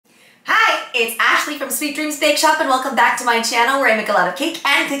it's Ashley from Sweet Dreams Bake Shop, and welcome back to my channel where I make a lot of cake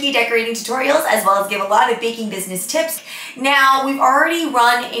and cookie decorating tutorials as well as give a lot of baking business tips. Now, we've already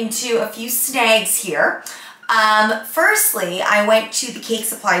run into a few snags here. Firstly, I went to the cake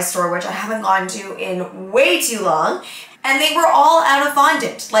supply store, which I haven't gone to in way too long, and they were all out of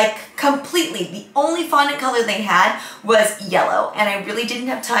fondant, like completely. The only fondant color they had was yellow, and I really didn't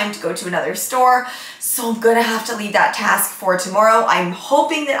have time to go to another store, so I'm gonna have to leave that task for tomorrow. I'm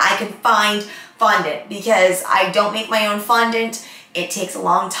hoping that I can find fondant because I don't make my own fondant. It takes a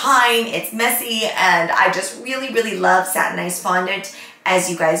long time, it's messy, and I just really love satinized fondant, as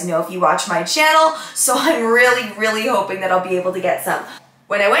you guys know if you watch my channel, so I'm really hoping that I'll be able to get some.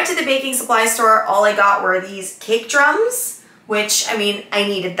 When I went to the baking supply store, all I got were these cake drums, which, I mean, I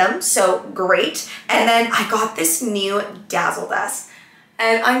needed them, so great. And then I got this new Dazzle Dust,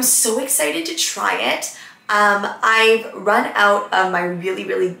 and I'm so excited to try it. I've run out of my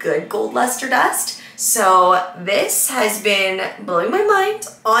really good gold luster dust, so this has been blowing my mind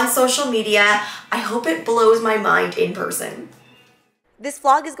on social media. I hope it blows my mind in person. This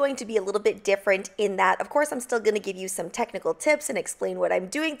vlog is going to be a little bit different in that, of course, I'm still going to give you some technical tips and explain what I'm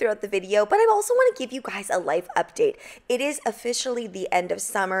doing throughout the video, but I also want to give you guys a life update. It is officially the end of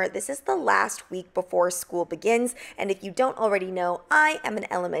summer. This is the last week before school begins, and if you don't already know, I am an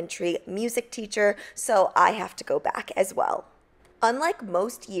elementary music teacher, so I have to go back as well. Unlike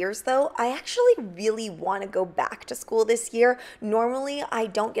most years though, I actually really want to go back to school this year. Normally I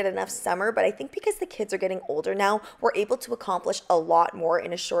don't get enough summer, but I think because the kids are getting older now, we're able to accomplish a lot more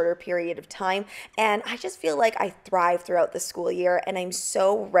in a shorter period of time. And I just feel like I thrive throughout the school year, and I'm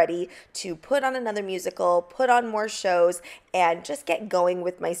so ready to put on another musical, put on more shows, and just get going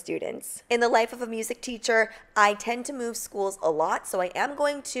with my students. In the life of a music teacher, I tend to move schools a lot, so I am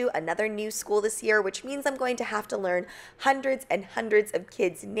going to another new school this year, which means I'm going to have to learn hundreds and hundreds of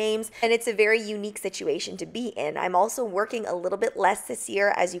kids' names, and it's a very unique situation to be in. I'm also working a little bit less this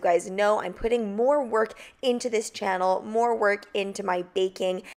year. As you guys know, I'm putting more work into this channel, more work into my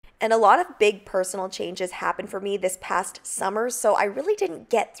baking, and a lot of big personal changes happened for me this past summer, so I really didn't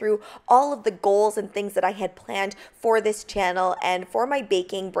get through all of the goals and things that I had planned for this channel and for my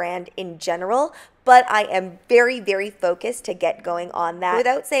baking brand in general. But I am very focused to get going on that.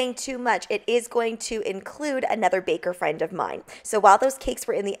 Without saying too much, it is going to include another baker friend of mine. So while those cakes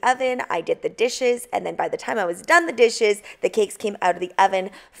were in the oven, I did the dishes, and then by the time I was done the dishes, the cakes came out of the oven.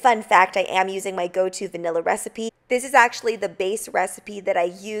 Fun fact, I am using my go-to vanilla recipe. This is actually the base recipe that I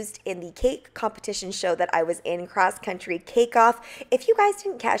used in the cake competition show that I was in, Cross Country Cake Off. If you guys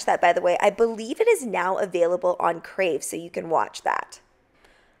didn't catch that, by the way, I believe it is now available on Crave, so you can watch that.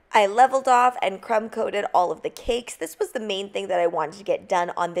 I leveled off and crumb coated all of the cakes. This was the main thing that I wanted to get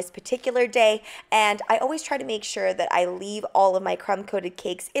done on this particular day, and I always try to make sure that I leave all of my crumb coated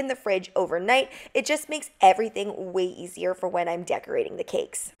cakes in the fridge overnight. It just makes everything way easier for when I'm decorating the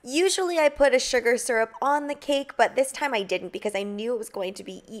cakes. Usually I put a sugar syrup on the cake, but this time I didn't because I knew it was going to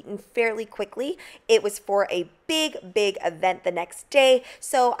be eaten fairly quickly. It was for a big event the next day,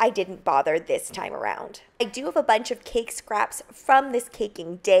 so I didn't bother this time around. I do have a bunch of cake scraps from this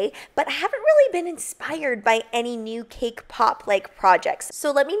caking day, but I haven't really been inspired by any new cake pop-like projects. So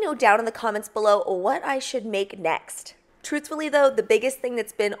let me know down in the comments below what I should make next. Truthfully though, the biggest thing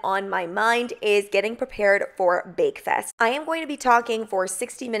that's been on my mind is getting prepared for BakeFest. I am going to be talking for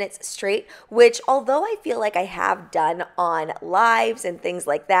 60 minutes straight, which although I feel like I have done on lives and things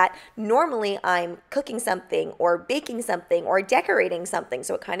like that, normally I'm cooking something or baking something or decorating something,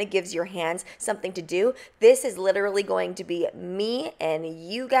 so it kind of gives your hands something to do. This is literally going to be me and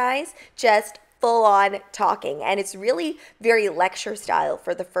you guys just full on talking, and it's really very lecture style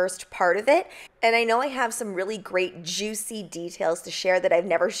for the first part of it. And I know I have some really great juicy details to share that I've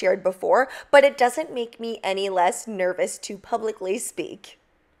never shared before, but it doesn't make me any less nervous to publicly speak.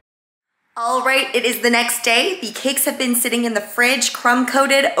 All right, it is the next day. The cakes have been sitting in the fridge, crumb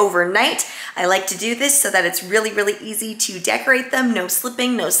coated overnight. I like to do this so that it's really easy to decorate them. No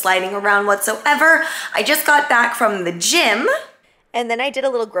slipping, no sliding around whatsoever. I just got back from the gym, and then I did a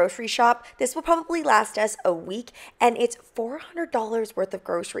little grocery shop. This will probably last us a week, and it's $400 worth of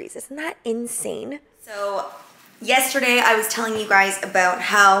groceries. Isn't that insane? So yesterday I was telling you guys about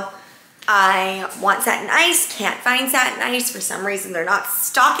how I want satin ice, can't find satin ice. For some reason they're not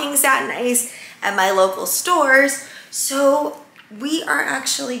stocking satin ice at my local stores. So we are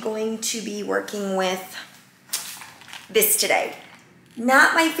actually going to be working with this today.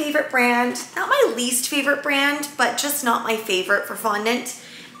 Not my favorite brand, not my least favorite brand, but just not my favorite for fondant.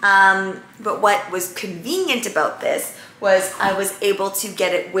 But what was convenient about this was I was able to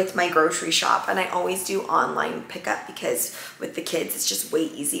get it with my grocery shop, and I always do online pickup because with the kids it's just way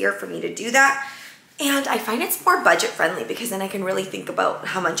easier for me to do that. And I find it's more budget friendly because then I can really think about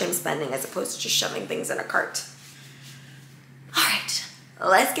how much I'm spending as opposed to just shoving things in a cart. All right,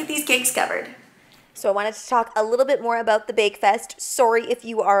 let's get these cakes covered. So I wanted to talk a little bit more about the Bake Fest. Sorry if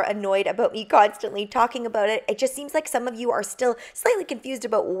you are annoyed about me constantly talking about it. It just seems like some of you are still slightly confused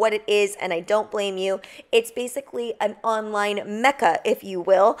about what it is, and I don't blame you. It's basically an online mecca, if you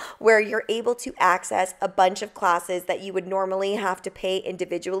will, where you're able to access a bunch of classes that you would normally have to pay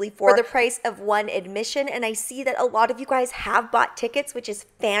individually for the price of one admission. And I see that a lot of you guys have bought tickets, which is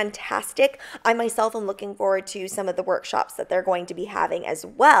fantastic. I myself am looking forward to some of the workshops that they're going to be having as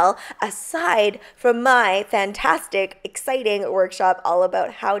well, aside from my fantastic, exciting workshop all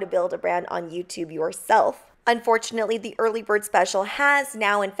about how to build a brand on YouTube yourself. Unfortunately, the early bird special has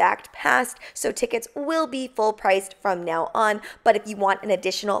now in fact passed, so tickets will be full priced from now on. But if you want an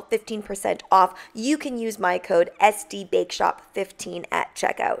additional 15% off, you can use my code SDBakeshop15 at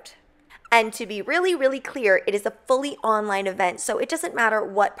checkout. And to be really, really clear, it is a fully online event, so it doesn't matter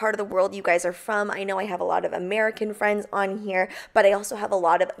what part of the world you guys are from. I know I have a lot of American friends on here, but I also have a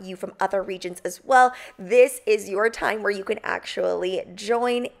lot of you from other regions as well. This is your time where you can actually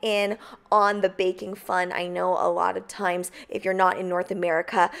join in on the baking fun. I know a lot of times if you're not in North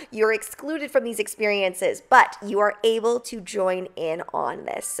America, you're excluded from these experiences, but you are able to join in on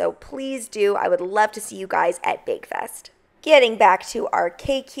this. So please do. I would love to see you guys at Bake Fest. Getting back to our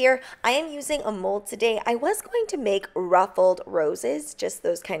cake here, I am using a mold today. I was going to make ruffled roses, just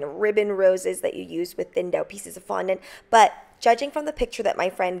those kind of ribbon roses that you use with thinned out pieces of fondant, but judging from the picture that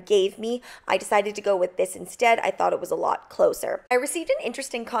my friend gave me, I decided to go with this instead. I thought it was a lot closer. I received an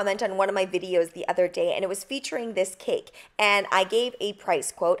interesting comment on one of my videos the other day, and it was featuring this cake, and I gave a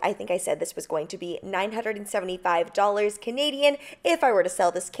price quote. I think I said this was going to be $975 Canadian if I were to sell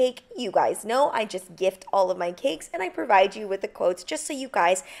this cake. You guys know I just gift all of my cakes, and I provide you with the quotes just so you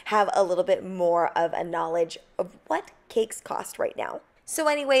guys have a little bit more of a knowledge of what cakes cost right now. So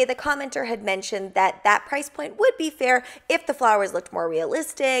anyway, the commenter had mentioned that that price point would be fair if the flowers looked more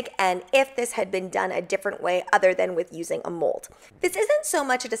realistic and if this had been done a different way other than with using a mold. This isn't so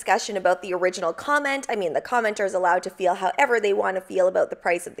much a discussion about the original comment. I mean, the commenter is allowed to feel however they want to feel about the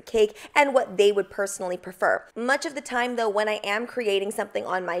price of the cake and what they would personally prefer. Much of the time though, when I am creating something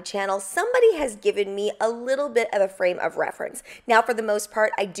on my channel, somebody has given me a little bit of a frame of reference. Now, for the most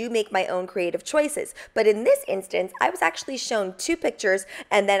part, I do make my own creative choices, but in this instance, I was actually shown two pictures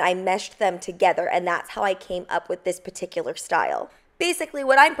and then I meshed them together, and that's how I came up with this particular style. Basically,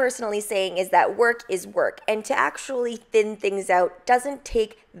 what I'm personally saying is that work is work, and to actually thin things out doesn't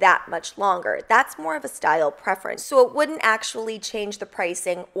take that much longer. That's more of a style preference, so it wouldn't actually change the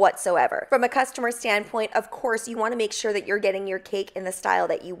pricing whatsoever. From a customer standpoint, of course, you want to make sure that you're getting your cake in the style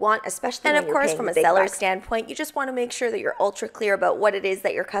that you want, especially when you're paying the big bucks. And of course, from a seller standpoint, you just want to make sure that you're ultra clear about what it is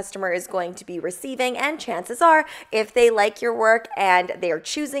that your customer is going to be receiving, and chances are, if they like your work and they're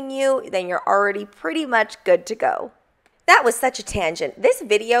choosing you, then you're already pretty much good to go. That was such a tangent. This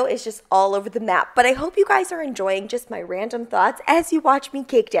video is just all over the map, but I hope you guys are enjoying just my random thoughts as you watch me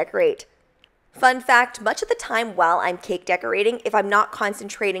cake decorate. Fun fact, much of the time while I'm cake decorating, if I'm not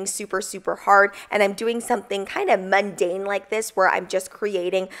concentrating super hard and I'm doing something kind of mundane like this where I'm just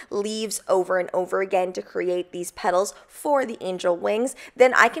creating leaves over and over again to create these petals for the angel wings,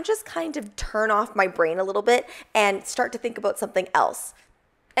 then I can just kind of turn off my brain a little bit and start to think about something else.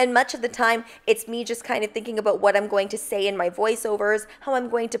 And much of the time, it's me just kind of thinking about what I'm going to say in my voiceovers, how I'm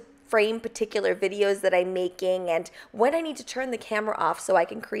going to frame particular videos that I'm making, and when I need to turn the camera off so I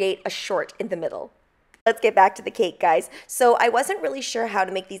can create a short in the middle. Let's get back to the cake, guys. So I wasn't really sure how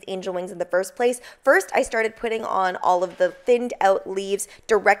to make these angel wings in the first place. First, I started putting on all of the thinned out leaves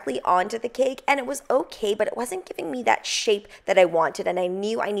directly onto the cake, and it was okay, but it wasn't giving me that shape that I wanted, and I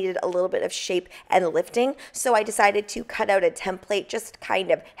knew I needed a little bit of shape and lifting, so I decided to cut out a template just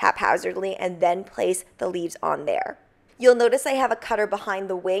kind of haphazardly and then place the leaves on there. You'll notice I have a cutter behind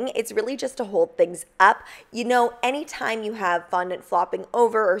the wing. It's really just to hold things up. You know, anytime you have fondant flopping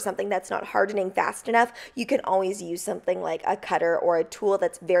over or something that's not hardening fast enough, you can always use something like a cutter or a tool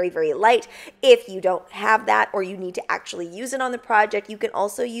that's very light. If you don't have that or you need to actually use it on the project, you can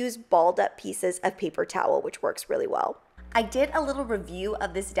also use balled up pieces of paper towel, which works really well. I did a little review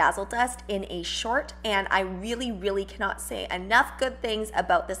of this Dazzle Dust in a short, and I really cannot say enough good things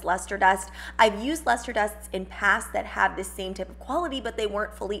about this luster dust. I've used luster dusts in past that have this same type of quality, but they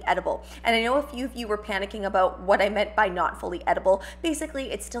weren't fully edible. And I know a few of you were panicking about what I meant by not fully edible.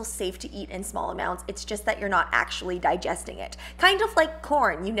 Basically, it's still safe to eat in small amounts. It's just that you're not actually digesting it. Kind of like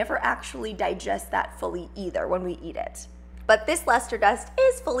corn, you never actually digest that fully either when we eat it. But this luster dust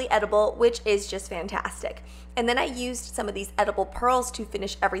is fully edible, which is just fantastic. And then I used some of these edible pearls to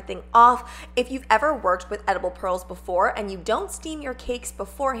finish everything off. If you've ever worked with edible pearls before and you don't steam your cakes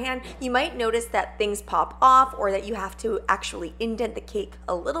beforehand, you might notice that things pop off or that you have to actually indent the cake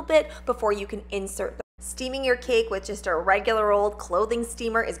a little bit before you can insert them. Steaming your cake with just a regular old clothing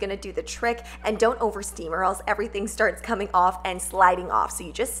steamer is gonna do the trick, and don't over steam or else everything starts coming off and sliding off. So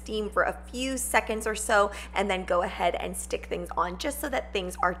you just steam for a few seconds or so and then go ahead and stick things on just so that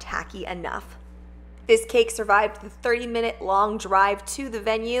things are tacky enough. This cake survived the 30-minute long drive to the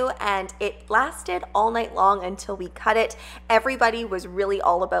venue, and it lasted all night long until we cut it. Everybody was really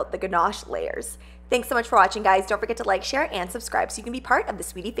all about the ganache layers. Thanks so much for watching, guys. Don't forget to like, share, and subscribe so you can be part of the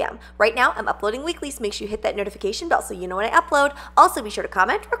Sweetie fam. Right now, I'm uploading weekly, so make sure you hit that notification bell so you know when I upload. Also, be sure to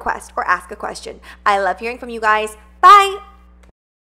comment, request, or ask a question. I love hearing from you guys. Bye!